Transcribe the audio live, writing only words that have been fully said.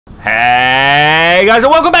Hey guys,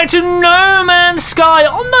 and welcome back to No Man's Sky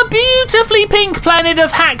on the beautifully pink planet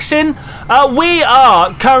of Haxin. We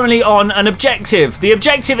are currently on an objective. The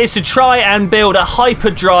objective is to try and build a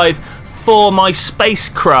hyperdrive for my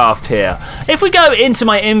spacecraft here. If we go into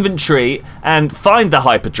my inventory and find the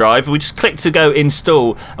hyperdrive, we just click to go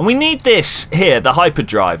install, and we need this here, the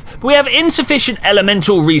hyperdrive. But we have insufficient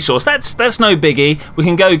elemental resource. That's no biggie. We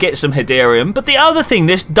can go get some hederium. But the other thing,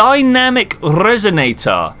 this dynamic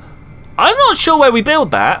resonator, I'm not sure where we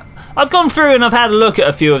build that. I've gone through and I've had a look at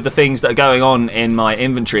a few of the things that are going on in my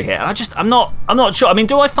inventory here. And I'm not sure. I mean,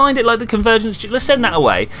 do I find it like the convergence? Let's send that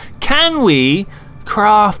away. Can we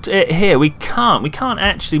craft it here? We can't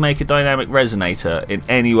actually make a dynamic resonator in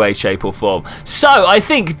any way, shape or form. So I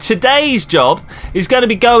think today's job is going to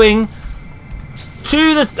be going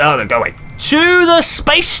to the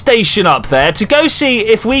space station up there to go see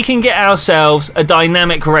if we can get ourselves a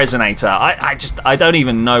dynamic resonator. I don't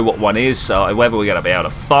even know what one is, so whether we're going to be able to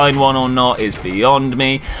find one or not is beyond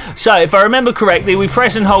me. So if I remember correctly, we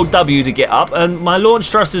press and hold W to get up, and my launch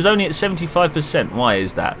thrust is only at 75%. Why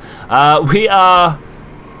is that? We are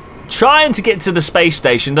trying to get to the space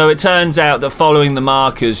station, though it turns out that following the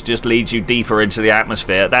markers just leads you deeper into the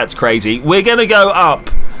atmosphere. That's crazy. We're going to go up.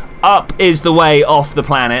 Up is the way off the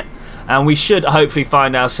planet, and we should hopefully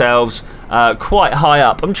find ourselves quite high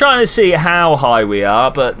up. I'm trying to see how high we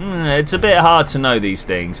are, but it's a bit hard to know these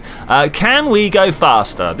things. Can we go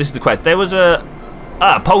faster? This is the question. There was a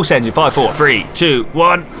pulse engine. 5, 4, 3, 2,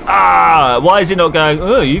 1. Why is it not going?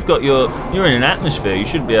 Oh, you're in an atmosphere. You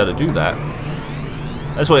shouldn't be able to do that.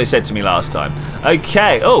 That's what it said to me last time.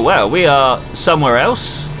 Okay. Oh well, we are somewhere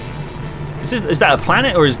else. Is that a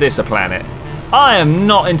planet or is this a planet? I am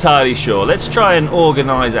not entirely sure. Let's try and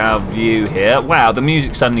organise our view here. Wow, the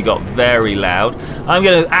music suddenly got very loud. I'm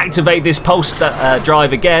going to activate this pulse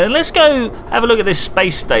drive again, and let's go have a look at this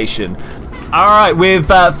space station. Alright, with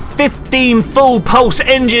 15 full pulse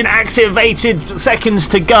engine activated seconds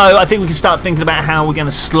to go, I think we can start thinking about how we're going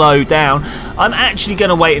to slow down. I'm actually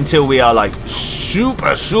going to wait until we are like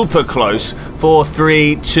super close. 4,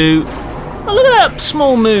 3, 2... Oh, look at that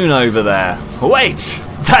small moon over there. Wait!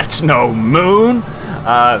 That's no moon.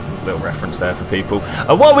 Little reference there for people.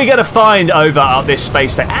 What are we going to find over at this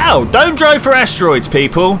space station? Ow! Don't drive for asteroids,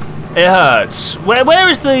 people. It hurts. Where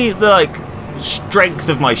is the like strength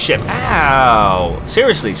of my ship? Ow!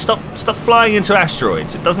 Seriously, stop flying into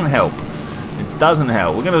asteroids. It doesn't help. It doesn't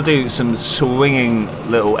help. We're going to do some swinging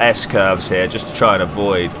little S-curves here just to try and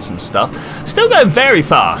avoid some stuff. Still going very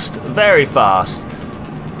fast. Very fast.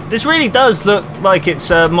 This really does look like it's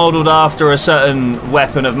modelled after a certain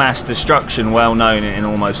weapon of mass destruction well known in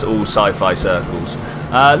almost all sci-fi circles.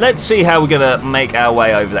 Let's see how we're going to make our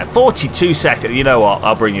way over there. 42 seconds. You know what?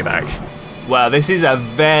 I'll bring you back. Wow, this is a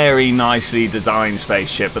very nicely designed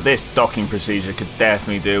spaceship, but this docking procedure could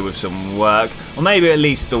definitely do with some work. Or maybe at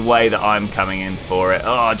least the way that I'm coming in for it.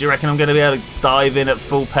 Oh, do you reckon I'm going to be able to dive in at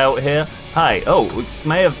full pelt here? Hey, oh, we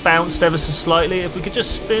may have bounced ever so slightly. If we could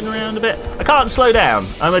just spin around a bit. I can't slow down.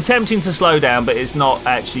 I'm attempting to slow down, but it's not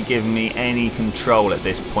actually giving me any control at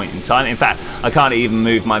this point in time. In fact, I can't even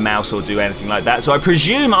move my mouse or do anything like that. So I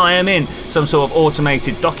presume I am in some sort of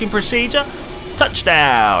automated docking procedure.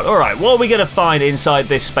 Touchdown! Alright, what are we going to find inside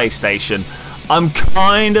this space station? I'm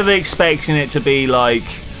kind of expecting it to be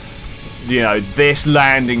like, you know, this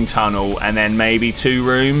landing tunnel and then maybe 2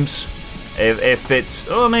 rooms. If it's...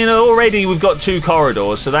 Oh, I mean, already we've got 2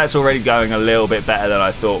 corridors, so that's already going a little bit better than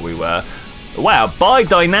I thought we were. Wow, buy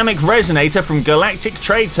dynamic resonator from Galactic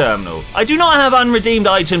Trade Terminal. I do not have unredeemed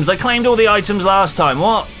items. I claimed all the items last time.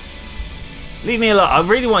 What? Leave me alone. I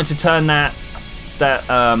really wanted to turn that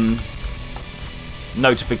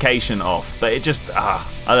notification off, but it just... I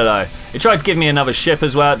don't know. It tried to give me another ship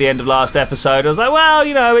as well at the end of last episode. I was like, well,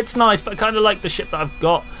 you know, it's nice, but I kind of like the ship that I've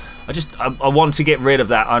got. I want to get rid of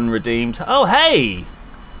that unredeemed. Oh, hey!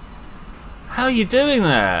 How are you doing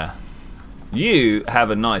there? You have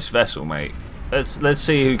a nice vessel, mate. Let's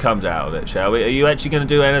see who comes out of it, shall we? Are you actually going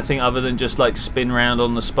to do anything other than just like spin round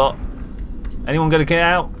on the spot? Anyone going to get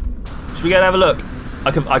out? Should we go and have a look?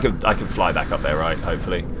 I can fly back up there, right?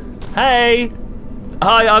 Hopefully. Hey!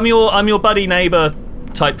 Hi, I'm your buddy neighbour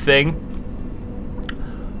type thing.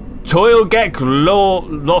 Toilgek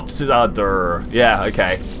Lotadr. Yeah,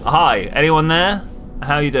 okay. Hi, anyone there?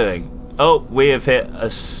 How you doing? Oh, we have hit a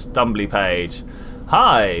stumbly page.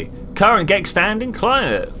 Hi, current Gek standing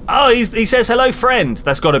client. Oh, he says hello, friend.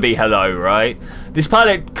 That's got to be hello, right? This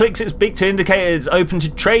pilot clicks its beak to indicate it's open to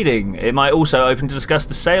trading. It might also open to discuss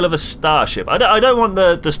the sale of a starship. I don't want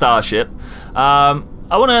the starship. I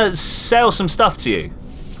want to sell some stuff to you.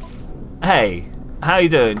 Hey, How you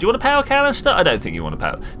doing? Do you want a power canister? I don't think you want a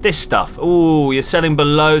power. This stuff. Ooh, you're selling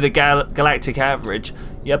below the galactic average.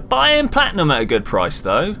 You're buying platinum at a good price,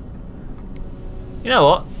 though. You know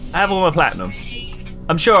what? I have all my platinum.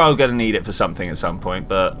 I'm sure I'm going to need it for something at some point,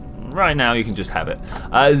 but right now you can just have it.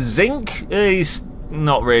 Zinc is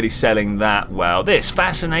not really selling that well. This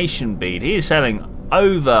fascination bead, he is selling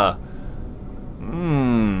over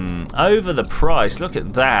the price. Look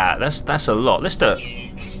at that. That's a lot. Let's do it.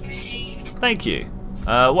 Thank you.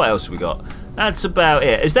 What else have we got? That's about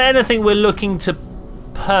it. Is there anything we're looking to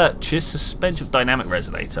purchase? Suspension dynamic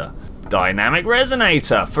resonator. Dynamic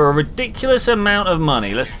resonator for a ridiculous amount of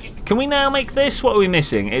money. Can we now make this? What are we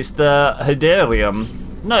missing? It's the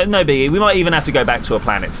Hederium. No biggie. We might even have to go back to a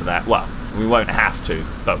planet for that. Well, we won't have to,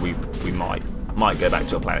 but we might go back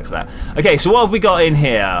to a planet for that. Okay, so what have we got in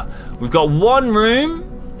here? We've got one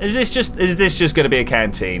room. Is this just going to be a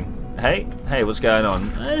canteen? Hey, what's going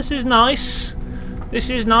on? This is nice. This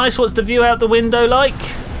is nice. What's the view out the window like?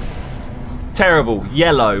 Terrible.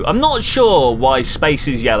 Yellow. I'm not sure why space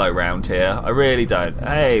is yellow round here. I really don't.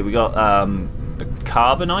 Hey, we got a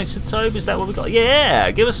carbon isotope. Is that what we got? Yeah,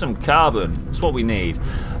 give us some carbon. That's what we need.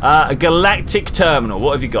 A galactic terminal.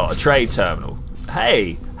 What have you got? A trade terminal.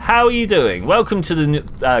 Hey, how are you doing? Welcome to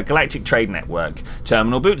the Galactic Trade Network.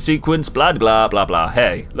 Terminal boot sequence, blah, blah, blah, blah.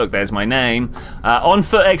 Hey, look, there's my name.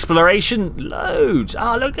 On-foot exploration, loads.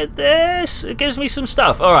 Oh, look at this. It gives me some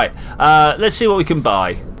stuff. All right, let's see what we can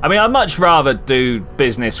buy. I mean, I'd much rather do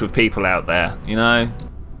business with people out there, you know?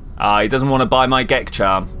 He doesn't want to buy my Gek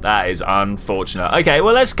charm. That is unfortunate. Okay,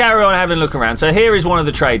 well, let's carry on having a look around. So here is one of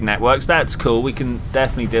the trade networks. That's cool. We can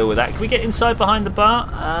definitely deal with that. Can we get inside behind the bar?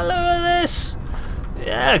 Look at this.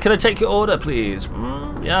 Yeah, can I take your order, please?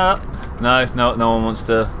 Yeah. No one wants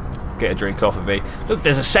to get a drink off of me. Look,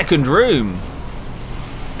 there's a second room.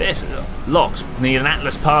 This locks. Need an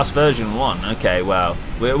Atlas Pass version 1. Okay, well,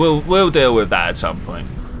 we'll deal with that at some point.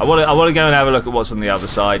 I want to go and have a look at what's on the other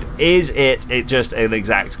side. Is it just an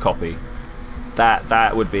exact copy?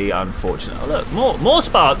 That would be unfortunate. Oh, look, more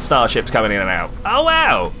starships coming in and out. Oh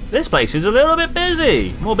wow, this place is a little bit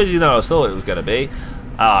busy. More busy than I thought it was going to be.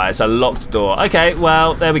 It's a locked door. Okay,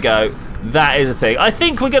 well, there we go. That is a thing. I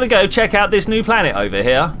think we're going to go check out this new planet over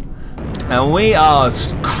here. And we are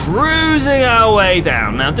cruising our way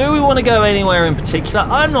down. Now, do we want to go anywhere in particular?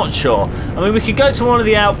 I'm not sure. I mean, we could go to one of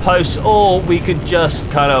the outposts, or we could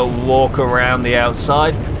just kind of walk around the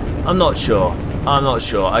outside. I'm not sure.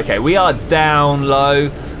 Okay, we are down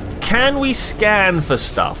low. Can we scan for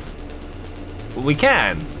stuff? We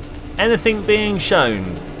can. Anything being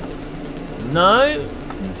shown? No?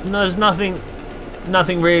 There's nothing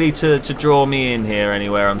really to draw me in here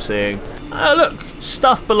anywhere I'm seeing. Oh look,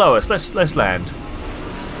 stuff below us. Let's land.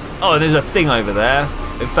 Oh, there's a thing over there.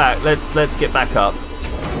 In fact, let's get back up.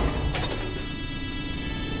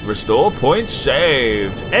 Restore points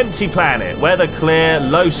saved. Empty planet. Weather clear.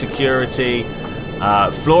 Low security.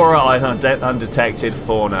 Flora undetected.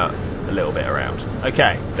 Fauna a little bit around.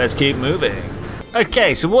 Okay, let's keep moving.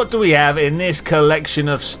 Okay, so what do we have in this collection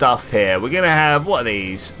of stuff here? We're going to have, what are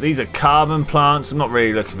these? These are carbon plants. I'm not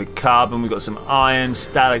really looking for carbon. We've got some iron,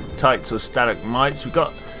 stalactites or stalagmites. We've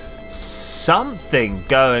got something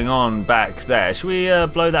going on back there. Should we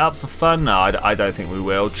blow that up for fun? No, I don't think we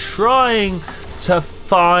will. Trying to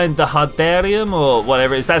find the Hederium or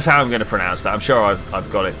whatever it is. That's how I'm going to pronounce that. I'm sure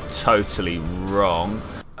I've got it totally wrong.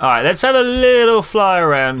 All right, let's have a little fly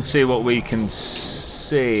around and see what we can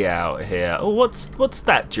see out here. Oh, what's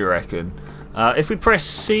that, do you reckon? If we press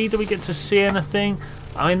C, do we get to see anything?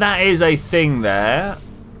 I mean, that is a thing there.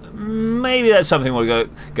 Maybe that's something we'll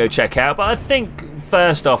go check out, but I think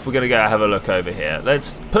first off we're going to go have a look over here.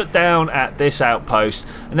 Let's put down at this outpost,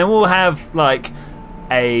 and then we'll have like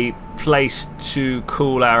a place to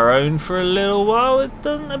cool our own for a little while. It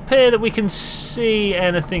doesn't appear that we can see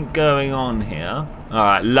anything going on here.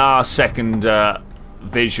 Alright, last second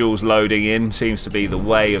visuals loading in seems to be the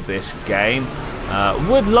way of this game.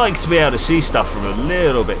 Would like to be able to see stuff from a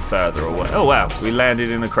little bit further away. Oh wow, we landed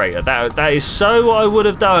in a crater. That is so what I would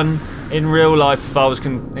have done in real life if I was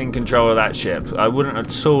in control of that ship. I wouldn't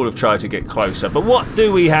at all have tried to get closer. But what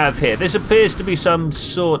do we have here? This appears to be some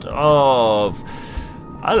sort of,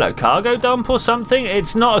 I don't know, cargo dump or something.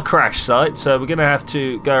 It's not a crash site, so we're going to have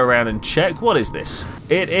to go around and check. What is this?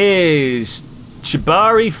 It is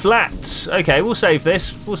Chibari Flats. Okay, we'll save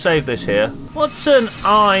this. We'll save this here. What's an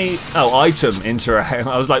item interact?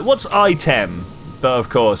 I was like, what's item? But of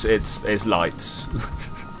course, it's lights.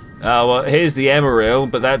 Well, here's the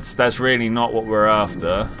emerald, but that's really not what we're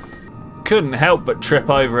after. couldn't help but trip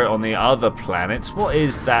over it on the other planets. What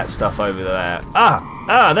is that stuff over there?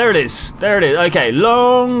 There it is. There it is. Okay,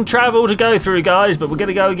 long travel to go through, guys, but we're going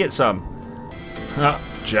to go and get some.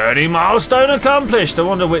 Journey milestone accomplished. I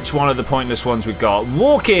wonder which one of the pointless ones we've got.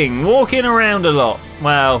 Walking around a lot.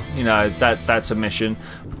 Well, you know, that's a mission.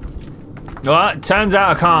 Well, it turns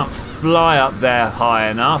out I can't fly up there high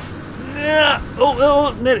enough. Yeah.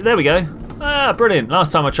 Oh, there we go. Brilliant.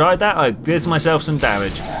 Last time I tried that, I did myself some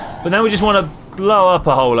damage. But now we just want to blow up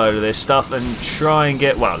a whole load of this stuff and try and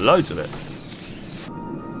get, well, loads of it.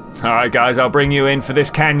 Alright, guys, I'll bring you in for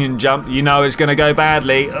this canyon jump. You know it's going to go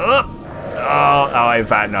badly. Oh, in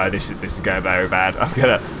fact, no, this is going very bad. I'm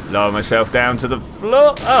going to lower myself down to the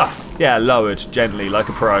floor. Oh, yeah, lowered gently like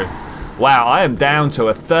a pro. Wow, I am down to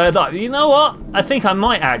a third life. You know what? I think I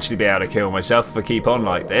might actually be able to kill myself if I keep on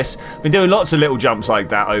like this. Been doing lots of little jumps like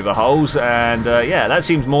that over holes, and yeah, that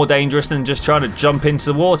seems more dangerous than just trying to jump into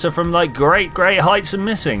the water from like great heights and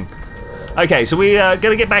missing. Okay, so we are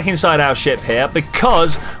going to get back inside our ship here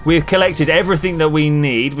because we've collected everything that we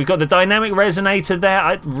need. We've got the dynamic resonator there.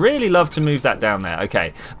 I'd really love to move that down there.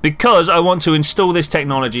 Okay, because I want to install this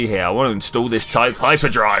technology here. I want to install this type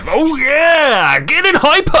hyperdrive. Oh yeah, get in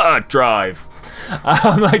hyperdrive.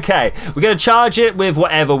 Okay, we're going to charge it with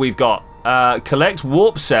whatever we've got. Collect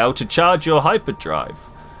warp cell to charge your hyperdrive.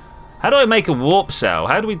 How do I make a warp cell?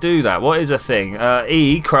 How do we do that? What is a thing?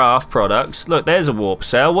 Craft products. Look, there's a warp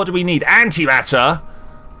cell. What do we need? Antimatter.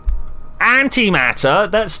 Antimatter.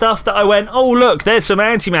 That stuff that I went, oh, look, there's some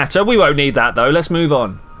antimatter. We won't need that, though. Let's move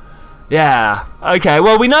on. Yeah. Okay,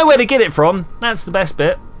 well, we know where to get it from. That's the best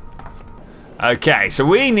bit. Okay, so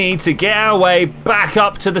we need to get our way back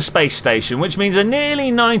up to the space station, which means a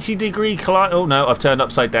nearly 90-degree climb. Oh, no, I've turned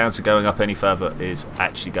upside down, so going up any further is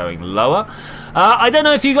actually going lower. I don't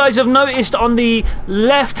know if you guys have noticed on the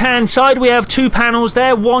left-hand side, we have two panels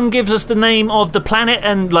there. One gives us the name of the planet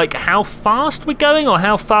and, like, how fast we're going or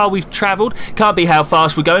how far we've traveled. Can't be how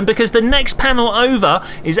fast we're going because the next panel over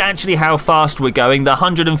is actually how fast we're going, the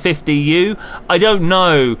 150 U. I don't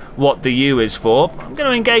know what the U is for. I'm going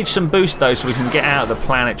to engage some boost, though, so we can get out of the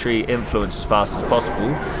planetary influence as fast as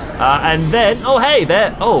possible. And then, oh, hey,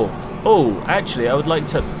 there. Oh, actually, I would like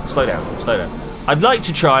to slow down. I'd like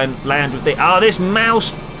to try and land with the... this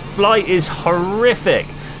mouse flight is horrific.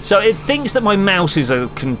 So it thinks that my mouse is a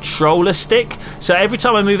controller stick. So every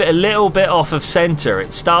time I move it a little bit off of center,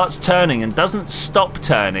 it starts turning and doesn't stop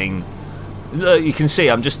turning. Look, you can see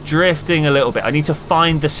I'm just drifting a little bit. I need to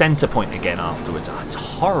find the center point again afterwards. Oh, it's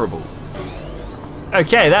horrible.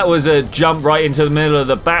 Okay, that was a jump right into the middle of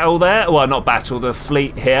the battle there. Well, not battle, the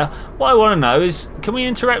fleet here. What I want to know is, can we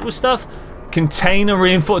interact with stuff? Container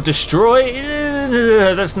reinforced destroy?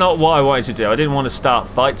 That's not what I wanted to do. I didn't want to start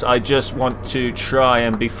fights. I just want to try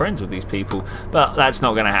and be friends with these people. But that's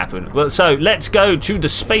not going to happen. Well, so let's go to the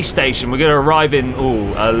space station. We're going to arrive in,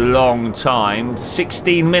 a long time.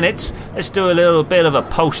 16 minutes. Let's do a little bit of a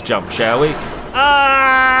pulse jump, shall we?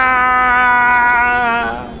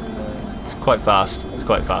 It's quite fast. It's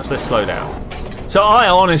quite fast. Let's slow down. So I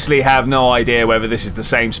honestly have no idea whether this is the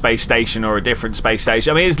same space station or a different space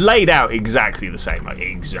station. I mean, it's laid out exactly the same, like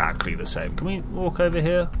exactly the same. Can we walk over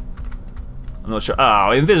here? I'm not sure.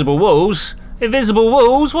 Oh, invisible walls. Invisible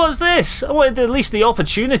walls? What's this? I wanted at least the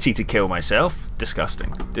opportunity to kill myself.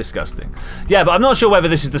 Disgusting. Disgusting. Yeah, but I'm not sure whether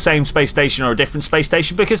this is the same space station or a different space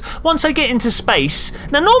station because once I get into space...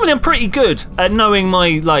 Now, normally I'm pretty good at knowing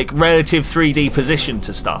my, like, relative 3D position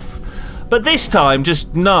to stuff. But this time,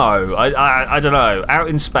 just no. I don't know. Out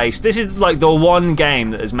in space, this is like the one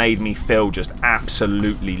game that has made me feel just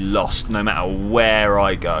absolutely lost no matter where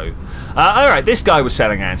I go. Alright, this guy was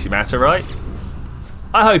selling antimatter, right?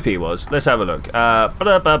 I hope he was. Let's have a look.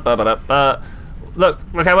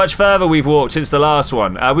 Look how much further we've walked since the last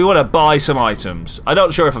one. We want to buy some items. I'm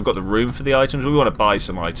not sure if I've got the room for the items, but we want to buy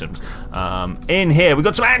some items. In here, we've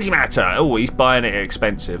got some antimatter. Oh, he's buying it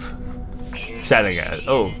expensive. Selling it.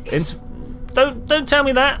 Oh, Don't tell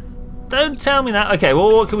me that. Don't tell me that. Okay,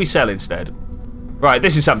 well, what can we sell instead? Right,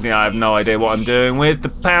 this is something I have no idea what I'm doing with. The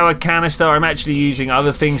power canister, I'm actually using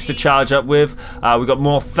other things to charge up with. We've got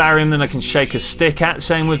more tharium than I can shake a stick at.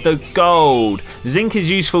 Same with the gold. Zinc is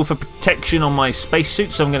useful for protection on my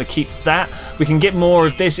spacesuit, so I'm going to keep that. We can get more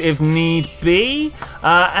of this if need be.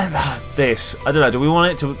 This, I don't know, do we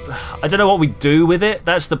want it to... I don't know what we do with it.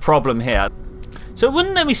 That's the problem here. So it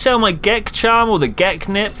wouldn't let me sell my Gek Charm or the Gek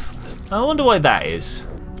Nip. I wonder why that is.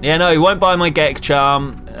 Yeah, no, he won't buy my Gek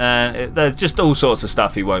Charm. There's just all sorts of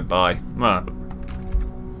stuff he won't buy. Right.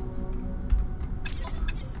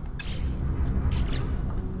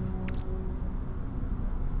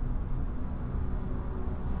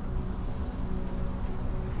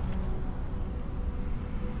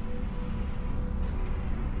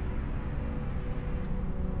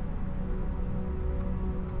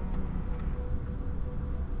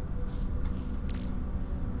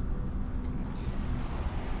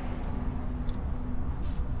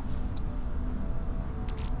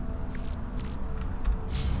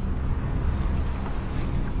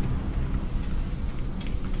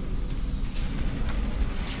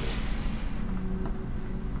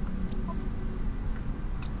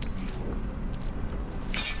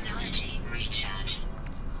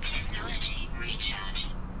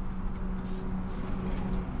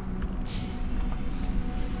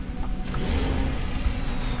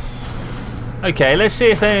 Okay, let's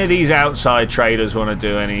see if any of these outside traders want to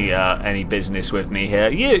do any business with me here.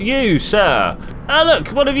 You, sir. Ah, look,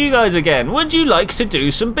 one of you guys again. Would you like to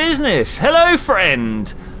do some business? Hello,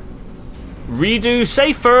 friend. Redo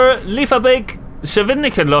safer, Liefabig,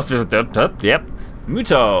 Savinnik, yep,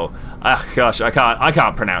 Muto. Ah, gosh, I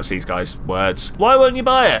can't pronounce these guys' words. Why won't you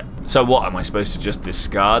buy it? So what, am I supposed to just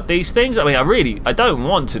discard these things? I mean, I don't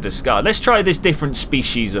want to discard. Let's try this different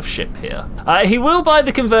species of ship here. He will buy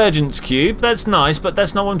the convergence cube. That's nice, but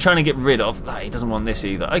that's not what I'm trying to get rid of. He doesn't want this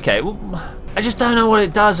either. Okay, well, I just don't know what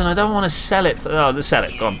it does, and I don't want to sell it. Let's sell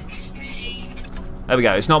it. Gone. There we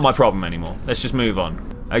go. It's not my problem anymore. Let's just move on.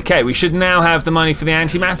 Okay, we should now have the money for the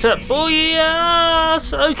antimatter. Oh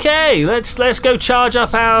yes. Okay, let's go charge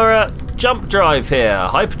up our jump drive here.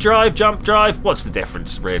 Hyperdrive, jump drive. What's the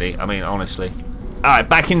difference, really? I mean, honestly. All right,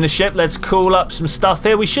 back in the ship. Let's cool up some stuff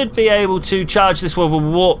here. We should be able to charge this with a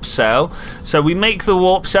warp cell. So we make the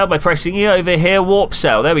warp cell by pressing E over here. Warp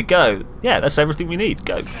cell. There we go. Yeah, that's everything we need.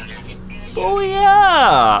 Go. Oh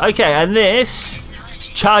yeah. Okay, and this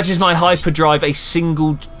charges my hyperdrive a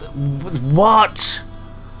single. What?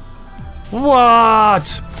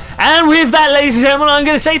 What? And with that, ladies and gentlemen, I'm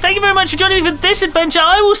going to say thank you very much for joining me for this adventure.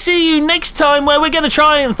 I will see you next time, where we're going to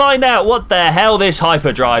try and find out what the hell this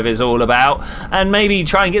hyperdrive is all about, and maybe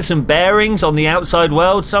try and get some bearings on the outside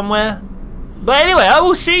world somewhere. But anyway, I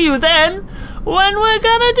will see you then when we're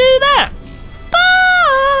going to do that. Bye!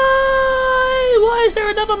 Why is there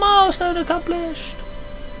another milestone accomplished?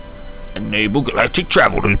 Enable galactic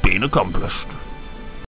travel has been accomplished.